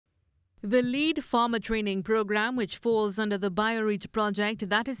The LEAD Farmer Training Program, which falls under the Bioreach project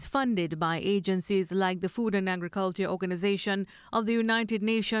that is funded by agencies like the Food and Agriculture Organization of the United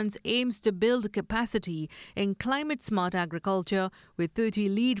Nations, aims to build capacity in climate-smart agriculture with 30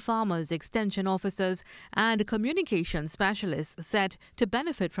 lead farmers, extension officers and communication specialists set to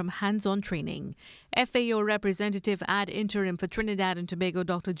benefit from hands-on training. FAO Representative ad interim for Trinidad and Tobago,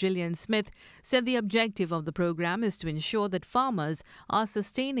 Dr. Gillian Smith, said the objective of the program is to ensure that farmers are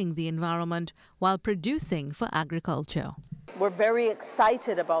sustaining the environment while producing for agriculture. We're very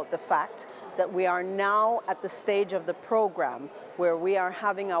excited about the fact that we are now at the stage of the program where we are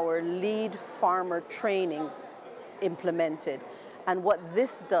having our lead farmer training implemented. And what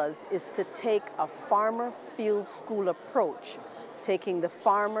this does is to take a farmer field school approach, taking the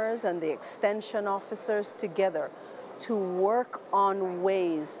farmers and the extension officers together to work on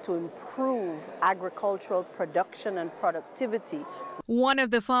ways to improve agricultural production and productivity. One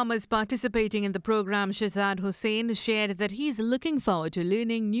of the farmers participating in the program, Shahzad Hussain, shared that he's looking forward to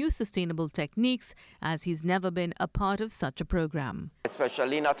learning new sustainable techniques as he's never been a part of such a program.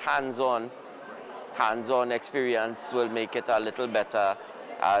 Especially not hands-on experience will make it a little better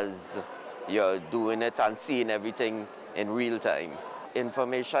as you're doing it and seeing everything in real time.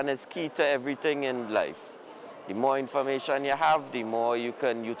 Information is key to everything in life. The more information you have, the more you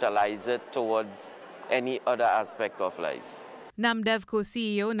can utilize it towards any other aspect of life. NAMDEVCO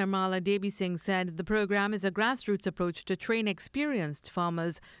CEO Nirmala Devi Singh said the program is a grassroots approach to train experienced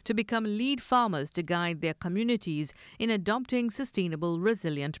farmers to become lead farmers to guide their communities in adopting sustainable,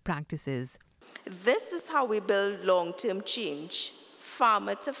 resilient practices. This is how we build long-term change,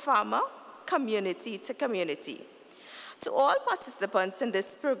 farmer to farmer, community to community. To all participants in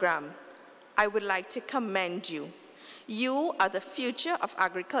this program, I would like to commend you. You are the future of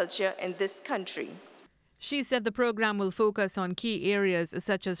agriculture in this country. She said the program will focus on key areas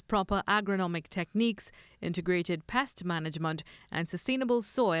such as proper agronomic techniques, integrated pest management, and sustainable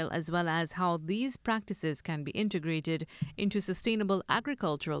soil, as well as how these practices can be integrated into sustainable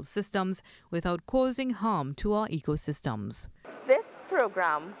agricultural systems without causing harm to our ecosystems. This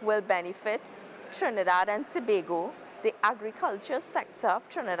program will benefit Trinidad and Tobago, the agriculture sector of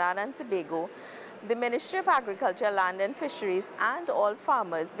Trinidad and Tobago, the Ministry of Agriculture, Land and Fisheries, and all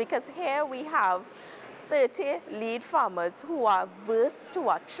farmers, because here we have 30 lead farmers who are versed, who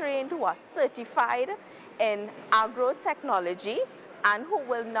are trained, who are certified in agro-technology, and who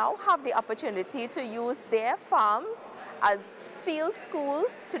will now have the opportunity to use their farms as field schools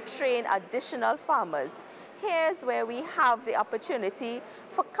to train additional farmers. Here's where we have the opportunity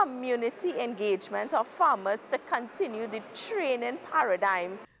for community engagement of farmers to continue the training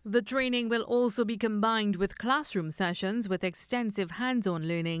paradigm. The training will also be combined with classroom sessions with extensive hands-on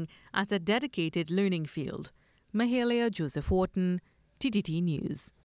learning at a dedicated learning field. Mahalia Joseph Wharton, TTT News.